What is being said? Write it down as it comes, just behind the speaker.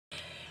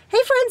Hey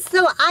friends,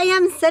 so I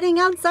am sitting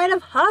outside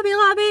of Hobby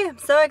Lobby. I'm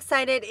so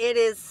excited. It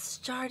is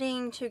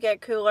starting to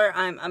get cooler.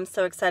 I'm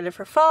so excited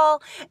for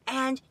fall.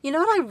 And you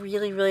know what I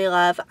really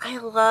love? I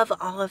love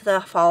all of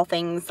the fall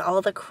things, all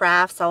of the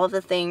crafts, all of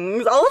the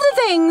things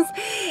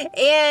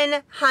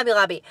in Hobby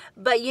Lobby.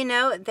 But you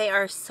know, they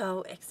are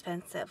so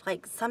expensive.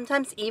 Like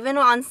sometimes even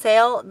on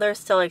sale, they're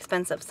still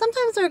expensive.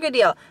 Sometimes they're a good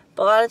deal.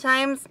 But a lot of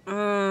times,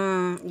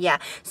 yeah.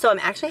 So I'm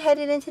actually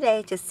headed in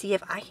today to see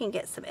if I can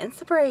get some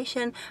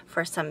inspiration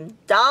for some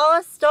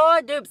dollar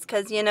store dupes.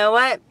 Because you know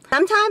what?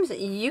 Sometimes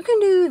you can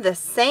do the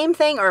same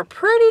thing or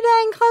pretty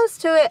dang close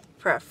to it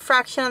for a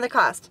fraction of the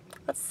cost.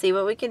 Let's see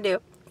what we can do.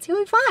 Let's see what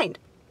we find.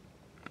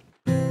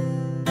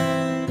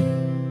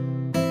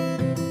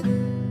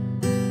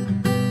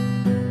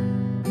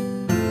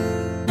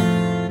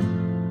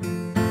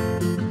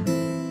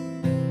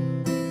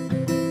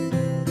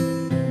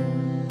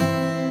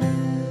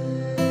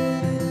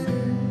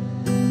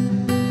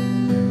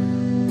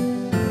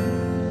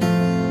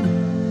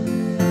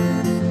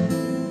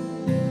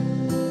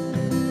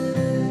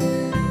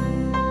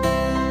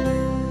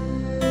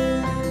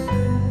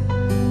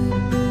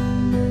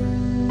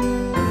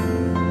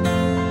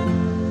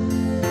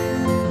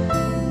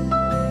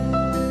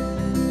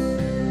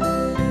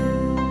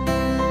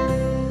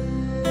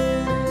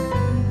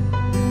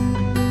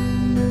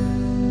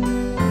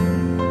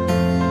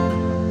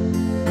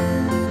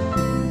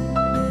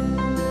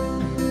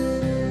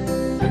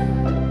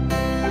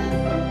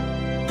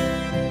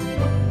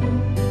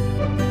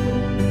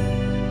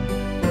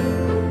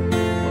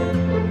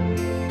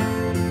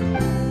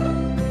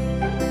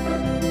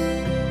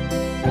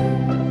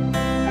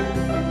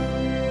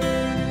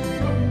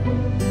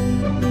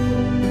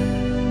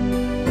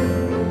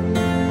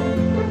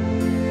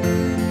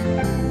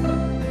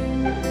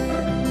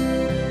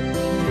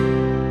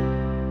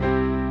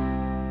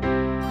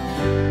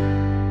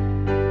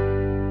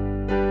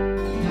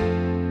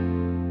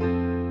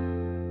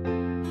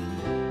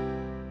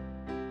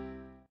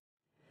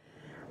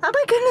 Oh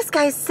my goodness,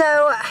 guys,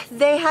 so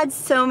they had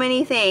so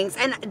many things,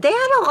 and they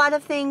had a lot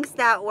of things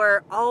that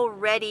were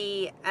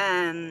already,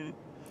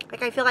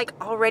 like I feel like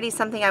already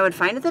something I would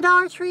find at the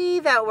Dollar Tree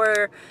that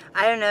were,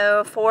 I don't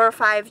know, $4 or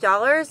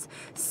 $5.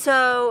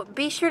 So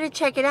be sure to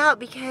check it out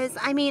because,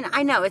 I mean,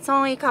 I know it's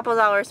only a couple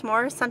dollars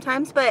more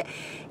sometimes, but,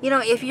 you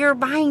know, if you're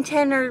buying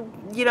 10 or,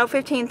 you know,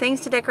 15 things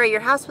to decorate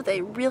your house with,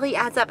 it really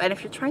adds up. And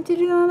if you're trying to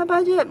do it on a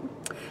budget,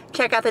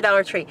 check out the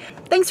Dollar Tree.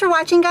 Thanks for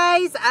watching,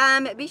 guys.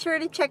 Be sure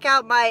to check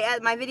out my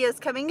videos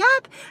coming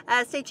up.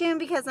 Stay tuned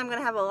because I'm going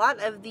to have a lot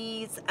of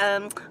these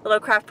little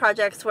craft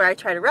projects where I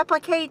try to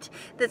replicate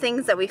the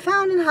things that we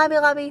found in Hobby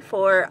Lobby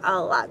for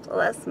a lot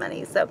less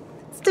money. So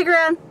stick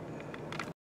around.